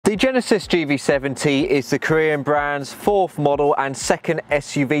The Genesis GV70 is the Korean brand's fourth model and second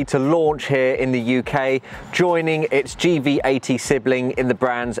SUV to launch here in the UK, joining its GV80 sibling in the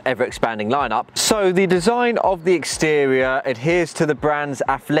brand's ever-expanding lineup. So the design of the exterior adheres to the brand's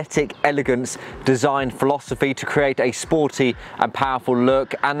athletic elegance design philosophy to create a sporty and powerful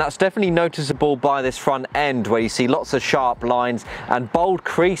look, and that's definitely noticeable by this front end, where you see lots of sharp lines and bold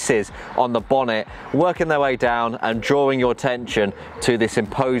creases on the bonnet working their way down and drawing your attention to this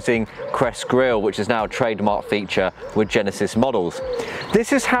imposing crest grille, which is now a trademark feature with Genesis models.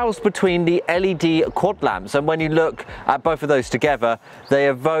 This is housed between the LED quad lamps, and when you look at both of those together, they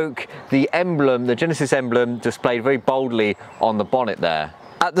evoke the emblem, the Genesis emblem, displayed very boldly on the bonnet there.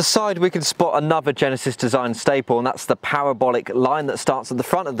 At the side we can spot another Genesis design staple, and that's the parabolic line that starts at the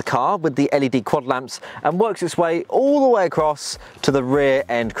front of the car with the LED quad lamps and works its way all the way across to the rear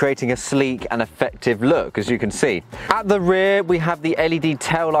end, creating a sleek and effective look, as you can see. At the rear we have the LED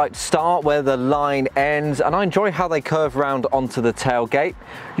taillight start where the line ends, and I enjoy how they curve around onto the tailgate.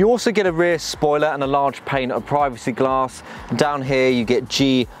 You also get a rear spoiler and a large pane of privacy glass. Down here you get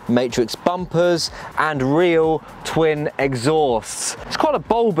G matrix bumpers and real twin exhausts. It's quite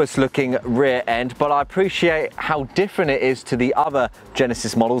a bulbous looking rear end, but I appreciate how different it is to the other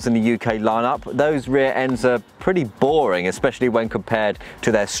Genesis models in the UK lineup. Those rear ends are pretty boring, especially when compared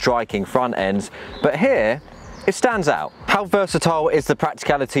to their striking front ends, but here it stands out. How versatile is the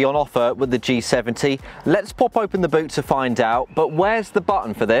practicality on offer with the G70? Let's pop open the boot to find out, but where's the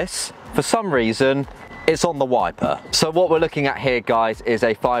button for this? For some reason, it's on the wiper. So what we're looking at here, guys, is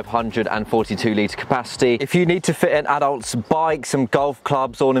a 542 litre capacity. If you need to fit an adult's bike, some golf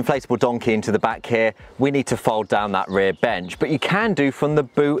clubs or an inflatable donkey into the back here, we need to fold down that rear bench, but you can do from the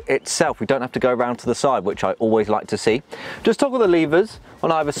boot itself. We don't have to go around to the side, which I always like to see. Just toggle the levers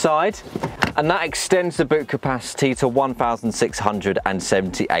on either side, and that extends the boot capacity to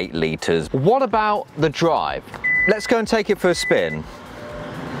 1,678 litres. What about the drive? Let's go and take it for a spin.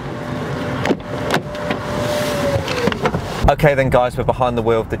 Okay then guys, we're behind the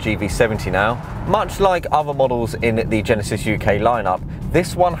wheel of the GV70 now. Much like other models in the Genesis UK lineup,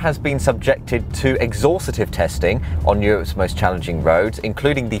 this one has been subjected to exhaustive testing on Europe's most challenging roads,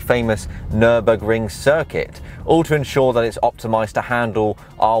 including the famous Nürburgring circuit, all to ensure that it's optimised to handle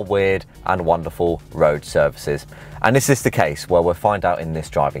our weird and wonderful road surfaces. And is this the case? Well, we'll find out in this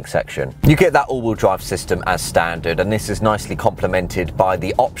driving section. You get that all-wheel drive system as standard, and this is nicely complemented by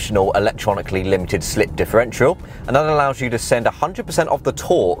the optional electronically limited slip differential, and that allows you to send 100% of the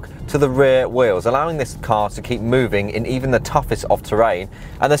torque to the rear wheels, allowing this car to keep moving in even the toughest of terrain.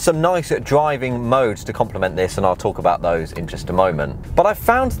 And there's some nice driving modes to complement this, and I'll talk about those in just a moment. But I've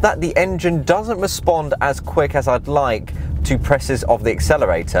found that the engine doesn't respond as quick as I'd like to presses of the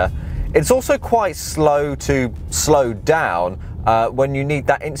accelerator. It's also quite slow to slow down when you need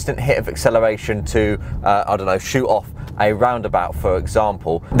that instant hit of acceleration to, I don't know, shoot off a roundabout, for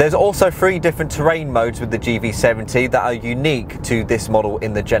example. There's also 3 different terrain modes with the GV70 that are unique to this model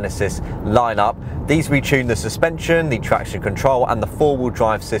in the Genesis lineup. These retune the suspension, the traction control and the 4-wheel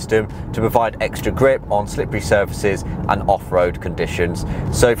drive system to provide extra grip on slippery surfaces and off-road conditions.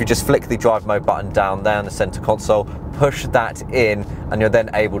 So if you just flick the drive mode button down there in the center console, push that in, and you're then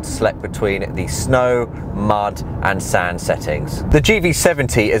able to select between the snow, mud and sand settings. The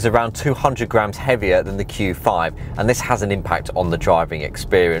GV70 is around 200 grams heavier than the Q5, and this has an impact on the driving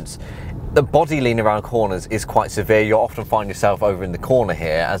experience. The body lean around corners is quite severe. You'll often find yourself over in the corner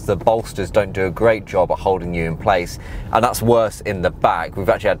here as the bolsters don't do a great job at holding you in place, and that's worse in the back. We've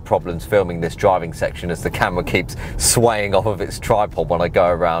actually had problems filming this driving section as the camera keeps swaying off of its tripod when I go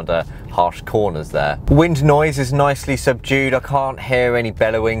around harsh corners there. Wind noise is nicely subdued. I can't hear any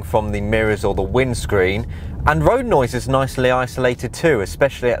bellowing from the mirrors or the windscreen. And road noise is nicely isolated too,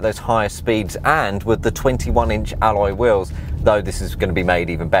 especially at those higher speeds and with the 21-inch alloy wheels, though this is going to be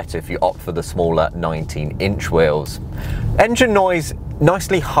made even better if you opt for the smaller 19-inch wheels. Engine noise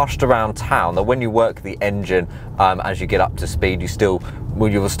nicely hushed around town, though when you work the engine as you get up to speed, you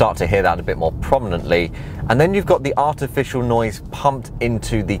will start to hear that a bit more prominently. And then you've got the artificial noise pumped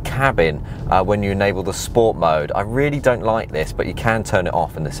into the cabin when you enable the sport mode. I really don't like this, but you can turn it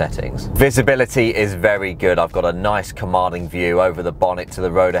off in the settings. Visibility is very good. I've got a nice commanding view over the bonnet to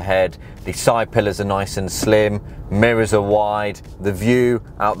the road ahead. The side pillars are nice and slim, mirrors are wide, the view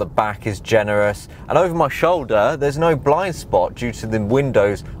out the back is generous, and over my shoulder there's no blind spot due to the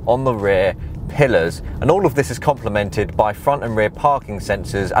windows on the rear pillars, and all of this is complemented by front and rear parking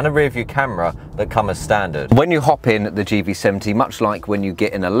sensors and a rear view camera that come as standard. When you hop in the GV70, much like when you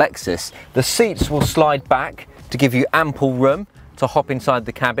get in a Lexus, the seats will slide back to give you ample room to hop inside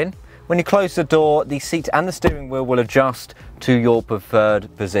the cabin. when you close the door, the seat and the steering wheel will adjust to your preferred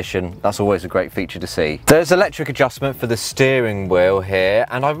position. That's always a great feature to see. There's electric adjustment for the steering wheel here,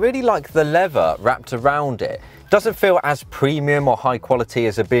 and I really like the leather wrapped around it. Doesn't feel as premium or high quality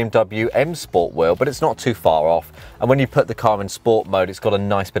as a BMW M Sport wheel, but it's not too far off. And when you put the car in sport mode, it's got a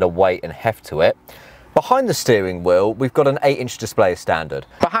nice bit of weight and heft to it. Behind the steering wheel, we've got an 8-inch display as standard.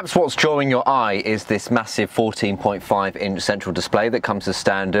 Perhaps what's drawing your eye is this massive 14.5-inch central display that comes as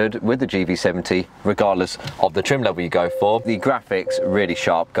standard with the GV70, regardless of the trim level you go for. The graphics, really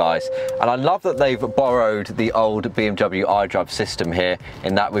sharp, guys. And I love that they've borrowed the old BMW iDrive system here,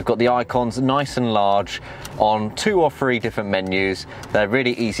 in that we've got the icons nice and large on 2 or 3 different menus. They're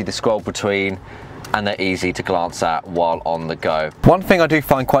really easy to scroll between, and they're easy to glance at while on the go. One thing I do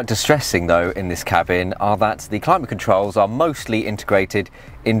find quite distressing though in this cabin are that the climate controls are mostly integrated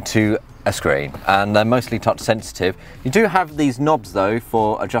into a screen, and they're mostly touch sensitive. You do have these knobs though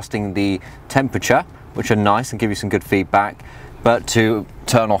for adjusting the temperature, which are nice and give you some good feedback, but to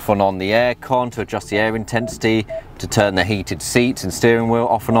turn off and on the aircon, to adjust the air intensity, to turn the heated seats and steering wheel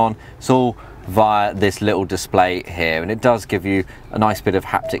off and on, it's all via this little display here, and it does give you a nice bit of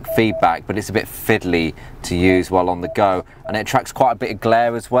haptic feedback, but it's a bit fiddly to use while on the go, and it attracts quite a bit of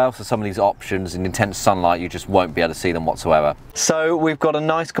glare as well, so some of these options in intense sunlight you just won't be able to see them whatsoever. So we've got a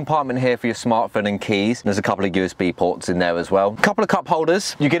nice compartment here for your smartphone and keys. There's a couple of USB ports in there as well, a couple of cup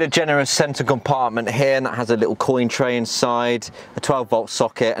holders. You get a generous center compartment here, and that has a little coin tray inside, a 12-volt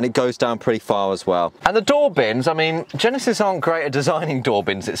socket, and it goes down pretty far as well. And the door bins, I mean, Genesis aren't great at designing door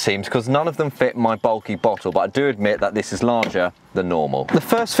bins, it seems, because none of them fit my bulky bottle, but I do admit that this is larger than normal. The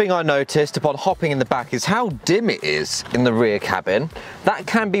first thing I noticed upon hopping in the back is how dim it is in the rear cabin. That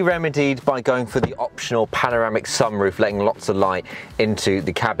can be remedied by going for the optional panoramic sunroof, letting lots of light into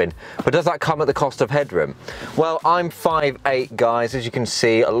the cabin. But does that come at the cost of headroom? Well, I'm 5'8", guys, as you can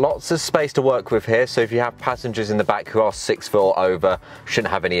see, lots of space to work with here, so if you have passengers in the back who are 6 foot or over,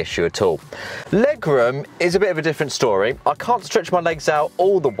 shouldn't have any issue at all. Legroom is a bit of a different story. I can't stretch my legs out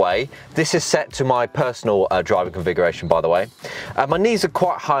all the way. This is set to my personal driving configuration, by the way. My knees are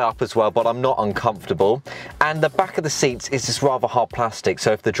quite high up as well, but I'm not uncomfortable. And the back of the seats is this rather hard plastic,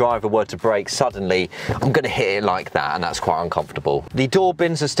 so if the driver were to brake suddenly, I'm going to hit it like that, and that's quite uncomfortable. The door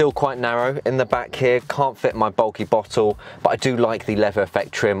bins are still quite narrow in the back here, can't fit my bulky bottle, but I do like the leather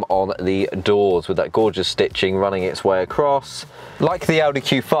effect trim on the doors with that gorgeous stitching running its way across. Like the Audi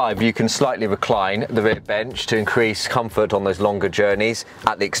Q5, you can slightly recline the rear bench to increase comfort on those longer journeys,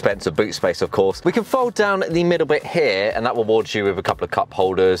 at the expense of boot space, of course. We can fold down the middle bit here, and that rewards you with a couple of cup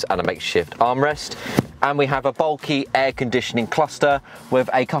holders and a makeshift armrest. And we have a bulky air conditioning cluster with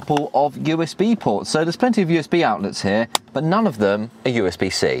a couple of USB ports. So there's plenty of USB outlets here, but none of them are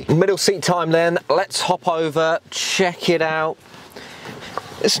USB-C. Middle seat time then, let's hop over, check it out.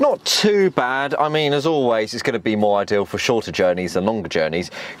 It's not too bad. I mean, as always, it's going to be more ideal for shorter journeys than longer journeys.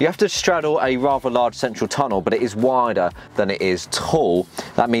 You have to straddle a rather large central tunnel, but it is wider than it is tall.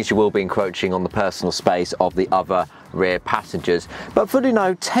 That means you will be encroaching on the personal space of the other rear passengers. But for,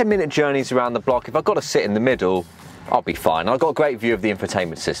 10-minute journeys around the block, if I've got to sit in the middle, I'll be fine. I've got a great view of the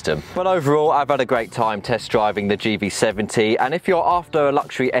infotainment system. But overall, I've had a great time test driving the GV70, and if you're after a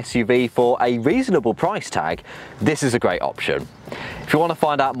luxury SUV for a reasonable price tag, this is a great option. If you want to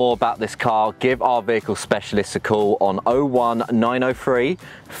find out more about this car, give our vehicle specialists a call on 01903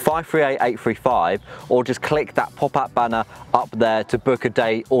 538 835, or just click that pop-up banner up there to book a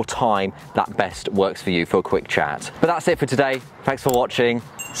day or time that best works for you for a quick chat. But that's it for today. Thanks for watching.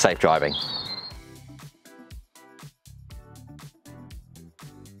 Safe driving.